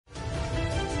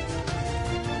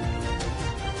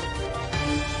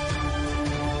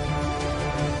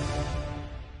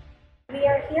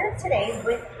today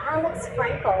with Alex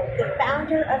Frenkel, the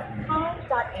founder of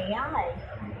Kai.ai.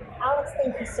 Alex,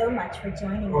 thank you so much for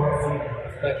joining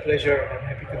us. My pleasure. I'm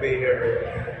happy to be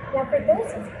here. Now, for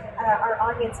those of our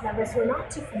audience members who are not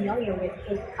too familiar with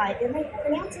Kai, am I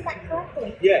pronouncing that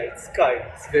correctly? Yeah, it's Kai.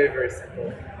 It's very, very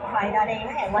simple.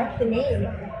 Kai.ai, I like the name.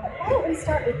 Why don't we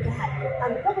start with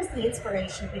that? What was the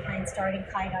inspiration behind starting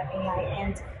Kai.ai,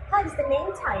 and how does the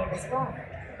name tie in as well?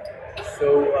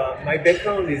 So, my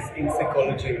background is in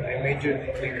psychology. I majored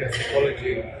in clinical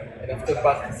psychology, and after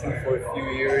practicing for a few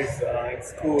years in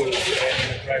schools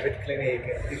and in a private clinic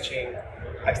and teaching,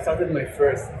 I started my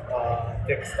first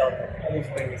tech startup almost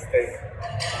by mistake.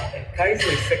 And Kai is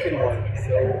my second one.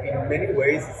 So, in many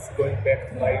ways, it's going back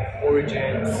to my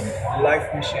origin,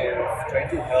 life mission of trying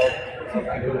to help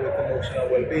people with emotional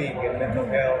well-being and mental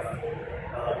health.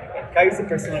 And Kai is a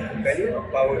personal companion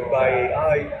powered by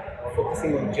AI,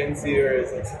 focusing on Gen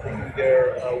Zers and supporting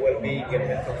their well-being and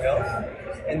mental health.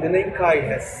 And the name Kai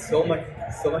has so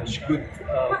much good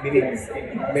meanings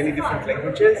in many different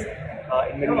languages.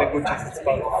 In many languages, it's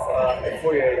part of a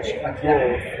voyage and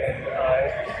growth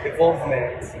and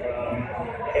evolvement.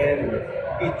 And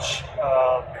each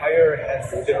Kaier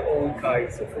has their own Kai.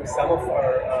 So for some of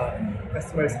our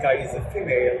customers, Kai is a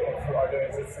female, and for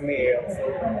others, it's a male. So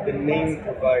the name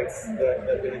provides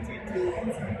the ability to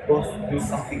both do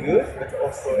something good, but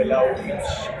also allow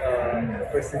each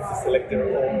person to select their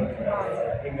own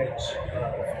image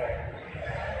of Kai.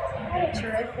 What a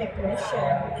terrific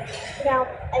mission. Now,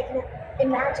 I can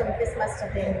imagine this must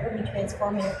have been really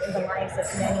transformative in the lives of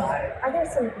many. Are there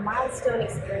some milestone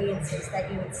experiences that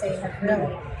you would say have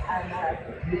really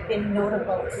been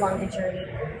notable along the journey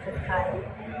with Kai?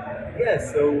 Yeah,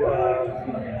 so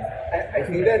I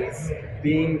think that it's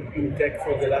being in tech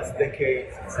for the last decade,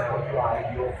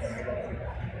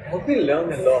 helped me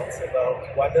learn a lot about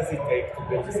what does it take to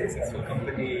build a successful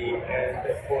company and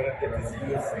a product that is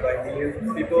used by millions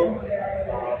of people.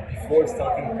 Before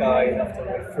starting Kai, after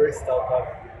my first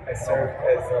startup, I served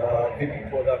as a VP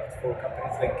product for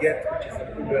companies like Get, which is an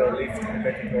Uber Lyft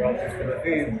competitor out of Tel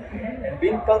Aviv. And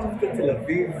being part of the Tel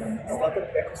Aviv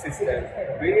startup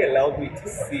ecosystem really allowed me to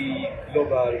see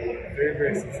global, very,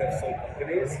 very successful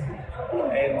companies.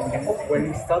 And when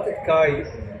we started Kai,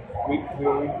 we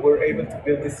were able to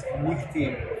build this unique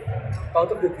team.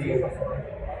 Part of the team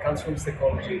comes from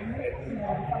psychology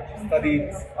and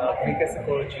studied clinical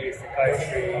psychology,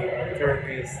 psychiatry,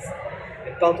 therapists.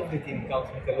 And part of the team comes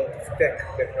with a lot of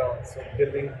tech background, so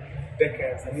building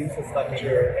backends and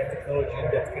infrastructure and technology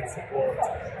that can support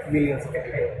millions of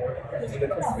people. So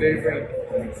that was very, very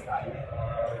important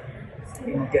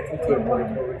in getting to a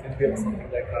point where we can build something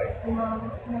like Kai.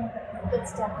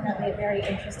 It's definitely a very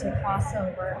interesting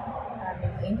crossover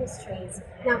in the industries.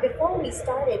 Now, before we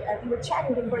started, we were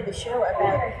chatting before the show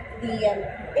about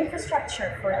the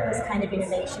infrastructure for this kind of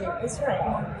innovation in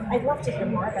Israel. I'd love to hear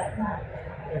more about that.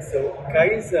 So Kai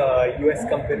is a US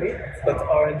company, but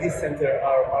our R&D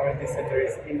center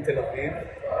is in Tel Aviv.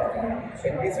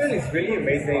 And Israel is really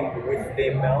amazing with the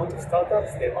amount of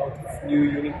startups, the amount of new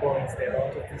unicorns, the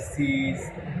amount of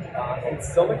VCs, and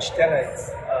so much talent,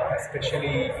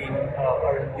 especially in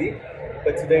R&D.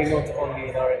 But today, not only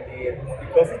in R&D, and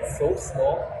because it's so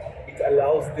small, it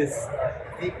allows this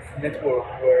deep network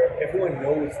where everyone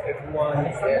knows everyone,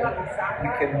 and we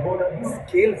can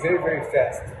scale very, very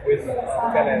fast with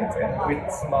talent and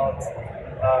with smart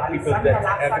people that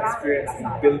have experience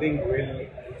in building real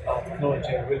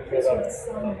technology and real products.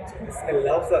 So this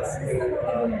allows us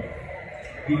to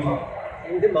be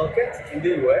in the market in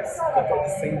the US, but at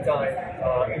the same time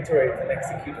iterate and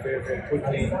execute very, very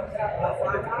quickly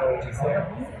on the technology side.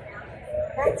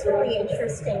 That's really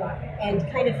interesting and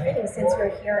kind of fitting since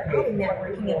we're here at a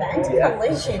networking event,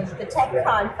 Collision, the tech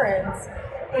conference.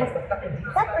 And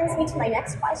that brings me to my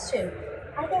next question.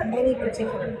 Are there any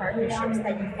particular partnerships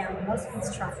that you found most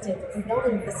constructive in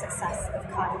building the success of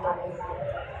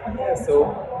Kai.ai? Yeah,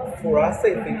 so for us,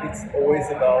 I think it's always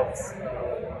about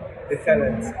the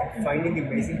talent and finding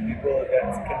amazing people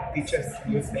that can teach us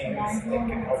new things and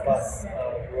can help us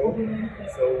grow.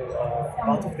 So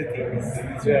part of the team is in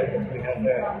Israel, but we have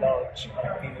a large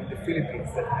team in the Philippines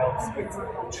that helps with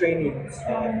training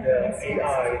the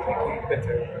AI, making it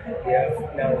better. We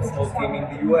have now a small team in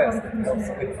the US that helps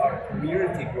with our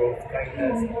community growth. Kai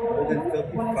has more than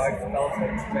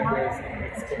 35,000 members in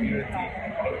its community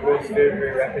and grows very,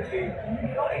 very rapidly.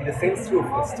 And the same is true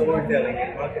for storytelling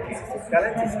and marketing. So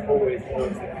talent is always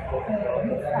an important part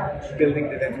of building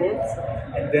the networks.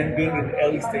 And then being an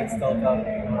early stage startup,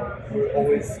 we're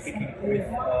always speaking with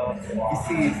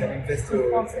VCs and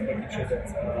investors and making sure that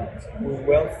we're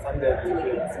well funded to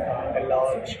build a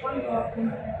large,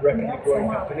 rapidly growing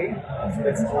company. So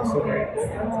that's also very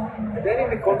important. And then in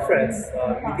the conference,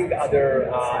 meeting other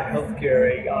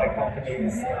healthcare AI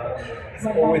companies is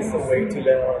always a way to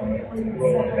learn and to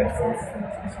grow and network.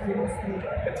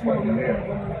 That's what we're here.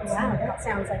 Wow, that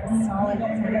sounds like a solid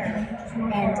plan.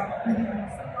 And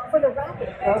for the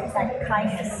rapid growth that Kai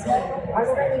has seen, are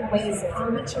there any ways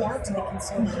of reaching out to the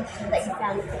consumer that you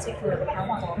found particularly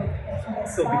helpful?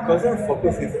 So because our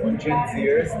focus is on Gen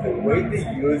Zers, the way they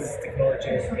use technology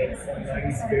and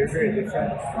online is very, very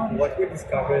different. What we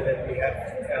discovered, and we have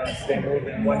today more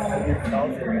than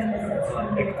 100,000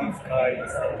 active Kai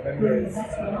members,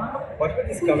 what we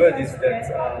discovered is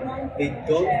that they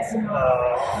don't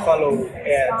follow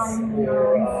ads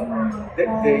or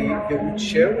they would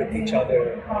share with each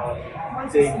other.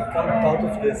 They become part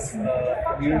of this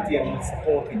community and will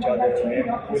support each other and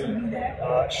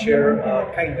will share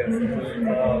kindness and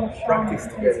will practice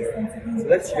together. So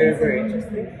that's very, very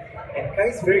interesting. And Kai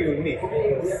is very unique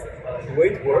because the way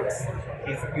it works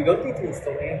is you don't need to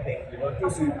install anything. You don't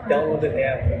need to download an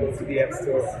app and go to the app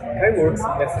store. Kai works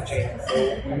on messaging, so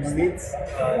we meet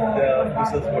the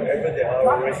users wherever they are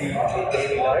already in their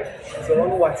daily life. So on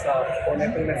WhatsApp, on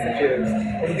Apple Messages,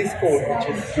 on Discord, which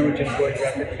is huge and growing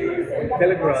rapidly, on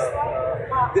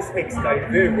Telegram. This makes Kai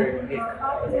very, very unique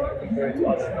compared to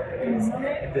other companies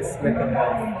in this mental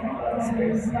health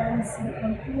space.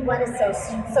 What is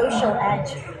social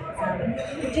edge?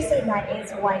 Would you say that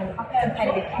is one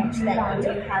competitive edge that you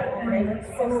do have over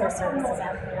similar services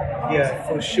out there? Yeah,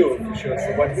 for sure, for sure.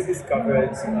 So what we discovered,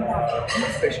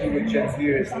 especially with Gen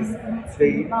Zers, is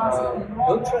they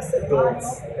don't trust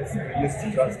adults as we used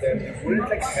to trust them. They wouldn't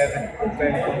like have an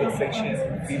open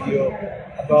conversation, video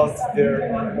about their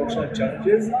emotional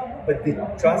challenges, but they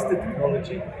trust the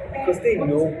technology. Because they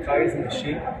know Kai is a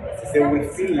machine, they will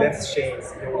feel less shame,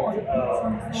 they will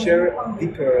share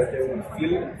deeper, they will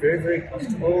feel very, very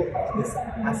comfortable with this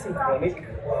asynchronic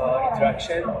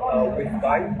interaction with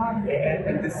Kai,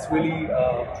 and this really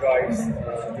drives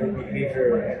their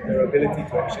behavior and their ability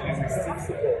to actually receive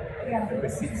support, and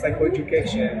receive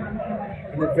psychoeducation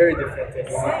in a very different and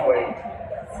unique way.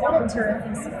 What a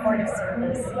terrific supportive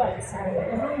service.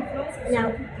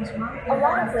 Now, a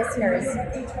lot of listeners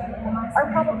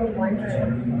are probably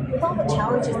wondering, with all the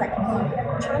challenges that can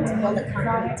come trying to build a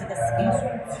company to this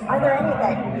scale, are there any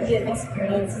that you have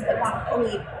experienced,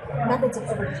 any methods of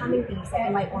overcoming these that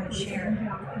you might want to share?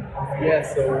 Yeah,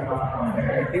 so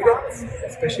I think that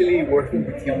especially working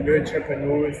with younger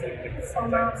entrepreneurs and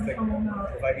sometimes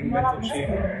providing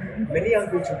mentorship, many young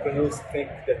entrepreneurs think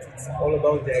that it's all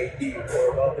about the idea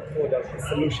or about the product, the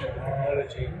solution, the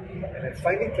technology, and I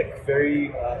find it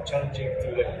very challenging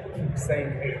to keep saying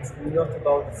it's not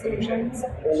about the solution. It's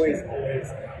always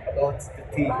about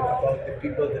the team, about the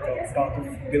people that are part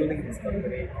of building this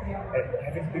company, and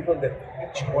having people that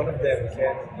each one of them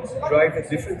can drive a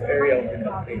different area of the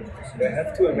company. So I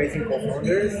have two amazing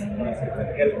co-founders with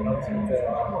an help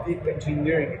with deep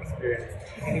engineering experience,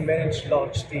 and he managed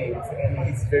large teams, and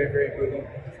he's very, very good in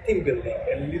team building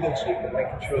and leadership and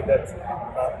making sure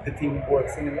that the team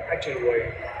works in an agile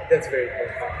way. That's very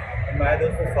important. And my other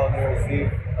co-founder,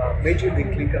 Ziv, majored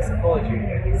in clinical psychology,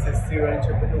 and he's a serial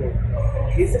entrepreneur.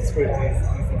 And his expertise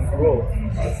is in growth,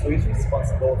 so he's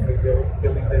responsible for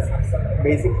building this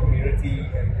amazing community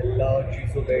and a large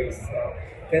user base,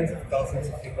 tens of thousands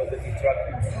of people that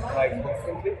interact with Kai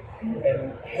constantly,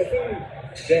 and having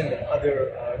them and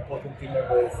other important team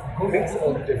members makes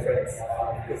all the difference,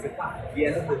 because at the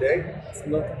end of the day, it's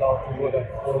not about the product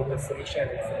or the solution,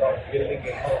 it's about building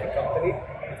a healthy company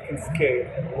that can scale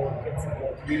and work and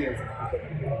support millions of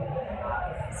people.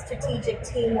 Strategic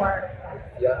teamwork.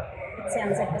 Yeah. It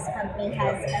sounds like this company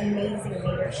has amazing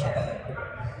leadership.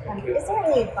 Is there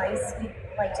any advice you'd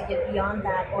like to give beyond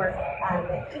that, or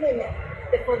even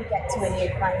before we get to any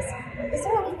advice, is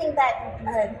there anything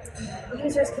that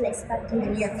users can expect in the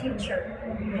near future?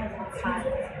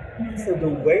 So the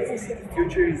way we see the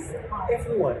future is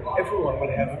everyone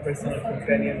will have a personal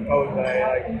companion powered by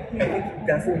AI. I think it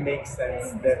doesn't make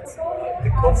sense that the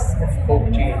costs of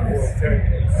Coke gin or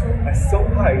therapy are so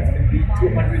high. It can be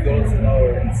 $200 an hour,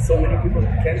 and so many people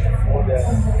can't afford that.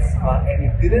 And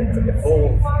it didn't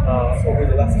evolve over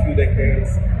the last few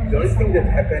decades. The only thing that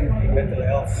happened in mental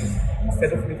health is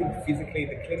instead of meeting physically in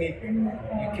the clinic,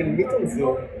 you can meet on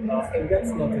Zoom, and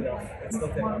that's not enough. That's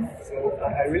not enough. So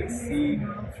I really see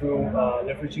through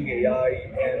leveraging AI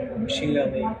and machine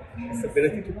learning this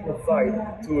ability to provide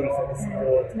the tools and the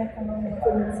support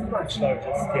on a much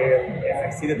larger scale I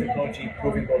see the technology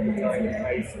improving all the time.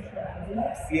 I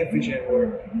see a vision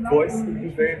where voice will be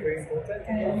very, very important.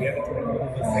 You'll be able to have a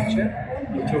conversation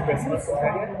with your personal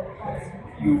companion.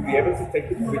 You'll be able to take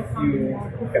it with you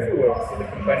everywhere. So the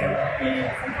companion will be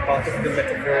part of the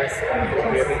metaverse, and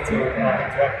you'll be able to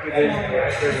interact with it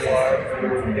wherever you are for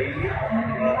your daily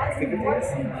activities.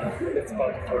 That's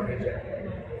part of our vision.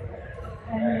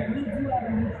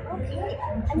 Okay,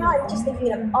 and now I'm just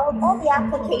thinking of all the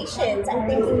applications. I'm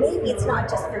thinking maybe it's not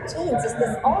just for teens. Is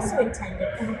this also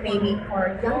intended maybe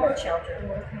for younger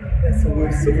children? So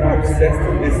we're super obsessed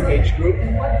in this age group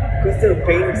because their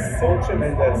pain is so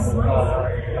tremendous.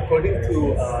 According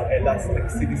to last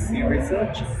CDC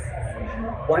research,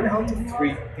 1 out of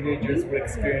 3 teenagers will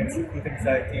experience acute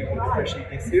anxiety or depression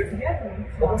this year.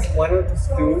 Almost 1 out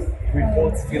of 2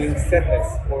 reports feeling sadness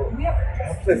or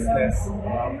helplessness,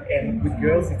 and with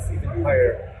girls it's even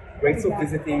higher. Rates of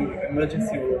visiting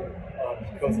emergency room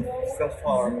because of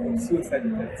self-harm or suicide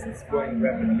attempts is growing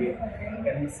rapidly,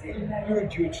 and we see a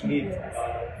huge need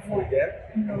for them.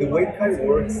 And the way Kai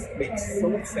works makes so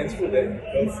much sense for them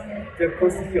because they're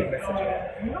constantly on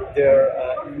messaging. They're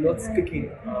not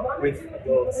speaking with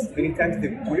adults. Many times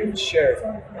they wouldn't share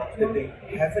that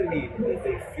they have a need, that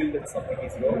they feel that something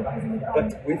is wrong.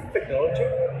 But with technology,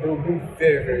 they will be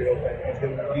very, very open, and they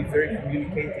will be very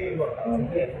communicative. And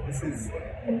this is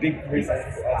a big reason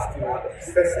for us to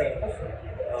obsessing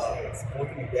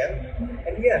supporting them.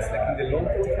 And yes, like in the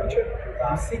long-term future,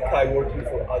 we see Kai working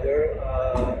for other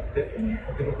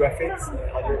demographics,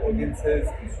 other audiences,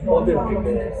 older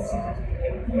people,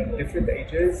 and different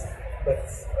ages. But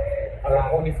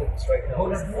our only focus right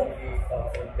now is only on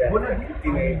that like,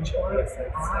 teenage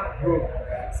adolescents group.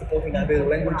 Supporting other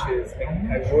languages, making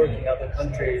Kai work in other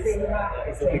countries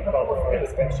is a big part of our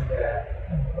expansion there.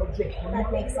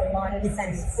 That makes a lot of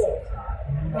sense.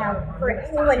 Now, for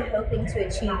anyone hoping to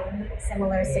achieve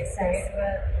similar success,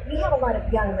 we have a lot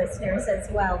of young listeners as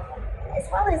well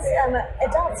as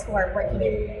adults who are working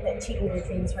in achieving their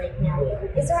dreams right now.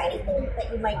 Is there anything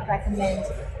that you might recommend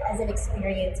as an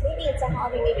experience? Maybe it's a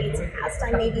hobby, maybe it's a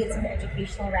pastime, maybe it's an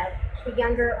educational route for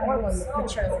younger or more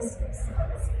mature listeners.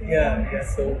 Yeah.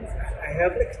 So I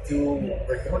have like 2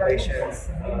 recommendations.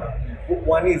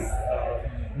 One is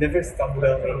never stop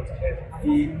learning and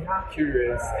be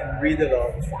curious and read a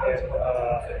lot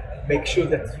and make sure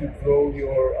that you grow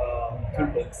your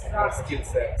toolbox, your skill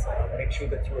set. Make sure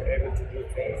that you are able to do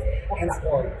things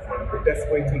hands-on. The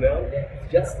best way to learn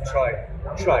is just try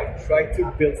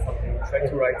to build something, try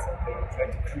to write something, try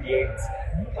to create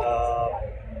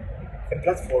a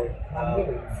platform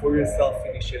for yourself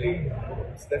initially.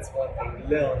 So that's one thing.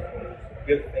 Learn,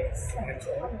 build things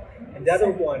hands-on. And the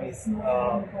other one is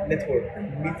network.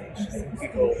 Meet interesting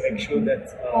people. Make sure that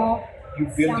you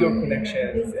build your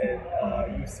connections and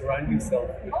you surround yourself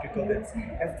with people that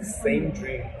have the same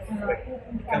dream, like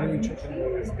becoming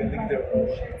entrepreneurs, building their own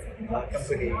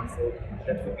company. So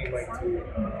that would be my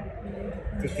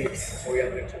two tips for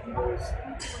young entrepreneurs.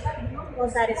 Well,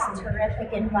 that is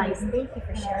terrific advice. Thank you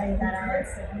for sharing that,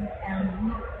 Alex.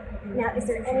 Now, is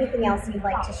there anything else you'd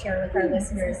like to share with our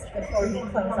listeners before we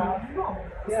close off?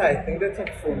 Yeah, I think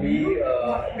that for me,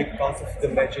 a big part of the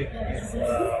magic is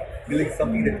building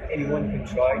something that anyone can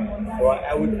try. Or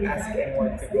I would ask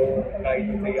anyone to go on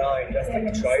Kai.ai and just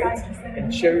like try it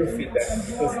and share your feedback,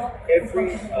 because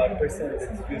every person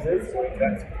that uses or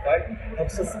interacts with Kai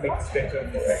helps us make it better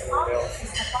for everyone else.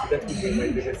 So that would be my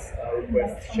biggest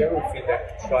request. Share your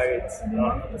feedback, try it,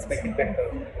 let's make it better.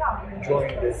 Join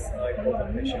this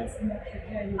important mission.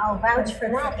 I'll vouch for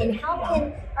that. And how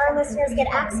can our listeners get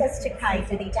access to Kai?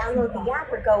 Do they download the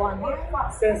app or go online?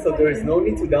 Yeah, so there is no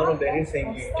need to download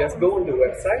anything. You just go on the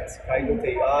website,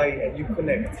 Kai.ai, and you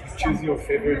connect. You choose your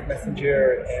favorite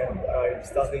messenger and you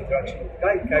start the interaction with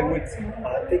Kai. Kai would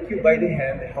take you by the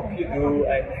hand, help you do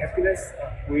a happiness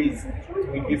quiz. It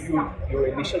will give you your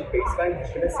initial baseline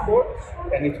happiness score,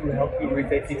 and it will help you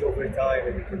retake it over time,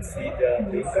 and you can see the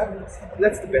impact.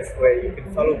 That's the best way. You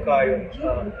can follow Kai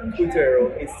on Twitter or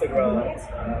Instagram.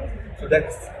 So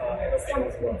that's an option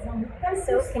as well.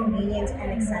 So convenient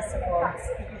and accessible.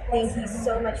 Thank you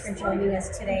so much for joining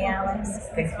us today, Alex.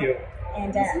 Thank you.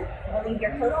 And I believe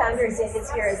your co-founder Ziv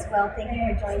is here as well. Thank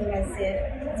you for joining us,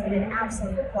 Ziv. It's been an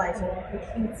absolute pleasure.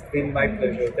 It's been my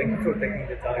pleasure. Thank you for taking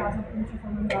the time.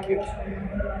 Thank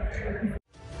you.